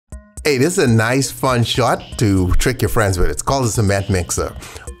Hey, this is a nice fun shot to trick your friends with. It's called a cement mixer.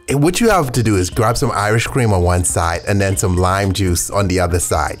 And what you have to do is grab some Irish cream on one side and then some lime juice on the other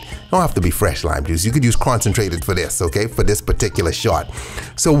side. Don't have to be fresh lime juice. You could use concentrated for this, okay? For this particular shot.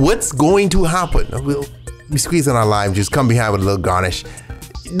 So what's going to happen? We'll be squeezing our lime juice, come behind with a little garnish.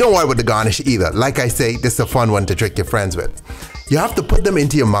 Don't worry about the garnish either. Like I say, this is a fun one to trick your friends with. You have to put them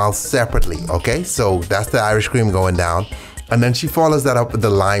into your mouth separately, okay? So that's the Irish cream going down. And then she follows that up with the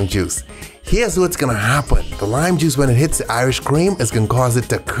lime juice. Here's what's gonna happen. The lime juice, when it hits the Irish cream, is gonna cause it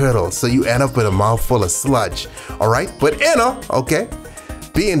to curdle. So you end up with a mouthful of sludge, all right? But Anna, okay,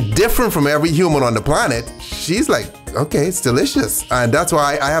 being different from every human on the planet, she's like, okay, it's delicious. And that's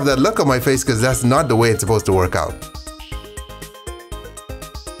why I have that look on my face, because that's not the way it's supposed to work out.